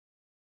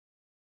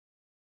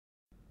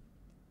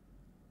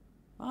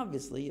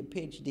obviously a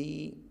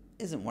PhD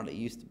isn't what it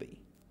used to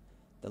be.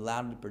 The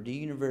lauded Purdue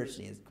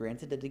University has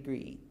granted a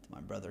degree to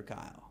my brother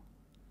Kyle.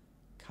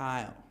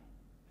 Kyle,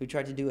 who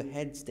tried to do a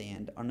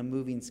headstand on a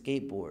moving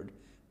skateboard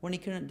when he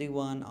couldn't do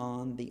one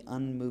on the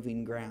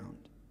unmoving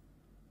ground.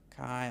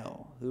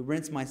 Kyle, who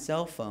rents my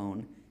cell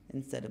phone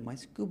instead of my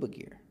scuba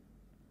gear.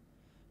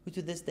 Who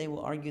to this day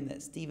will argue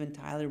that Steven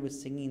Tyler was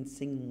singing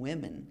Sing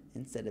Women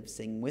instead of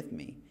Sing With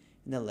Me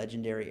in the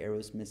legendary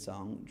Aerosmith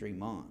song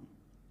Dream On.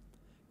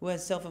 Who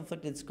has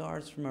self-inflicted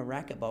scars from a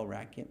racquetball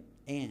racket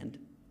and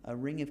a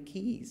ring of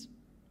keys.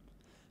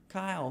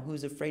 Kyle,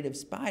 who's afraid of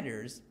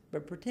spiders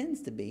but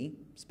pretends to be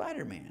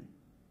Spider-Man.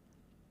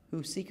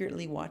 Who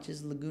secretly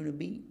watches Laguna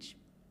Beach.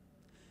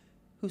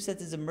 Who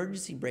sets his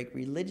emergency brake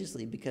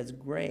religiously because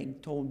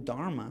Greg told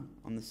Dharma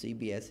on the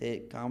CBS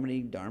hit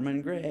comedy Dharma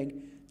and Greg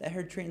that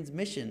her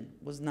transmission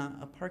was not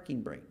a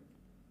parking brake.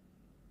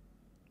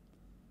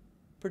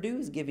 Purdue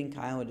is giving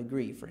Kyle a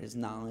degree for his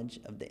knowledge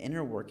of the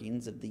inner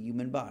workings of the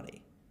human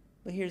body.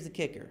 But here's the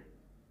kicker.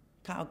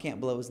 Kyle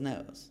can't blow his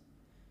nose.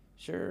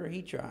 Sure,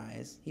 he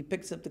tries. He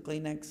picks up the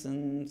Kleenex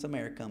and some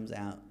air comes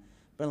out.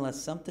 But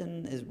unless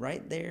something is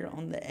right there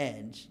on the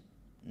edge,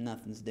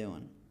 nothing's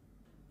doing.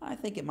 I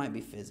think it might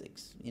be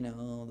physics. You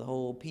know, the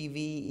whole PV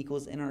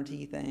equals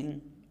nRT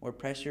thing, where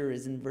pressure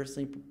is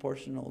inversely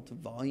proportional to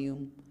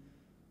volume.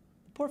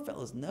 The poor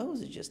fellow's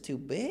nose is just too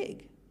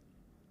big.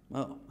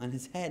 Oh, and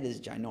his head is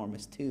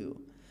ginormous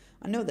too.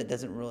 I know that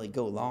doesn't really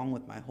go along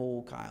with my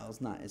whole Kyle's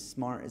not as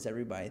smart as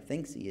everybody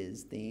thinks he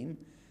is theme,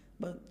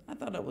 but I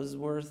thought it was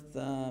worth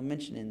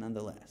mentioning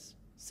nonetheless.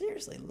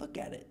 Seriously, look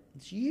at it.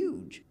 It's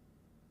huge.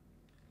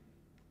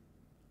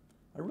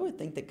 I really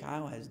think that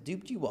Kyle has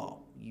duped you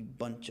all, you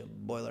bunch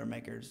of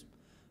Boilermakers.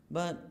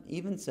 But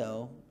even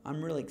so,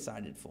 I'm really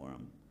excited for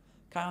him.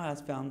 Kyle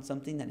has found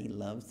something that he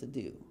loves to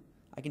do.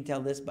 I can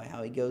tell this by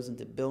how he goes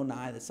into Bill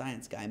Nye the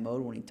Science Guy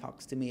mode when he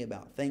talks to me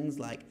about things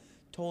like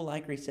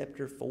toll-like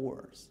receptor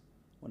 4s,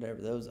 whatever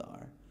those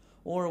are.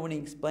 Or when he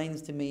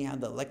explains to me how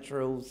the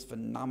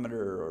electrospherometer,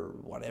 or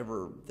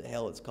whatever the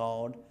hell it's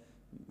called,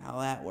 how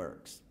that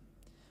works.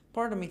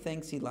 Part of me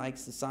thinks he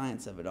likes the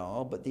science of it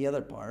all, but the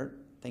other part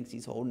thinks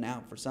he's holding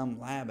out for some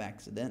lab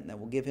accident that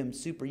will give him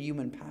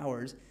superhuman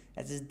powers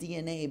as his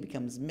DNA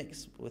becomes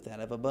mixed with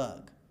that of a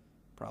bug.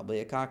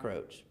 Probably a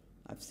cockroach.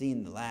 I've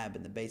seen the lab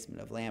in the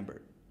basement of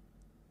Lambert.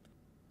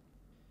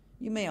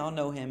 You may all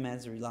know him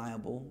as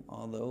reliable,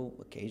 although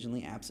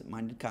occasionally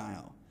absent-minded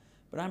Kyle.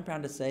 But I'm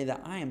proud to say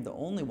that I am the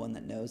only one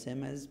that knows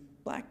him as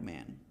Black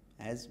Man,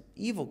 as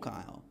Evil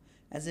Kyle,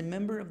 as a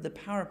member of the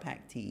Power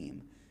Pack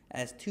team,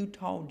 as Too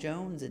Tall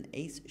Jones and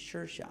Ace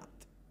Sure-Shot,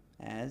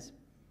 as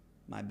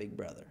my big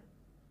brother.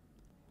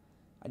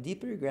 I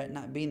deeply regret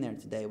not being there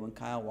today when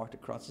Kyle walked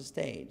across the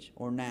stage,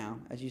 or now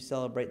as you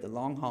celebrate the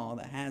long haul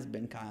that has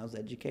been Kyle's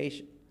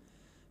education.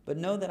 But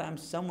know that I'm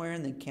somewhere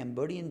in the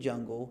Cambodian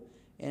jungle,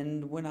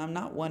 and when I'm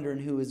not wondering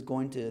who is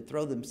going to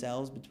throw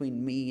themselves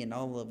between me and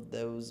all of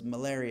those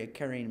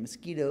malaria-carrying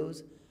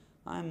mosquitoes,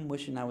 I'm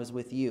wishing I was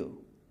with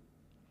you.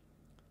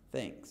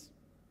 Thanks.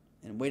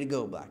 And way to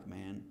go, Black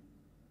Man.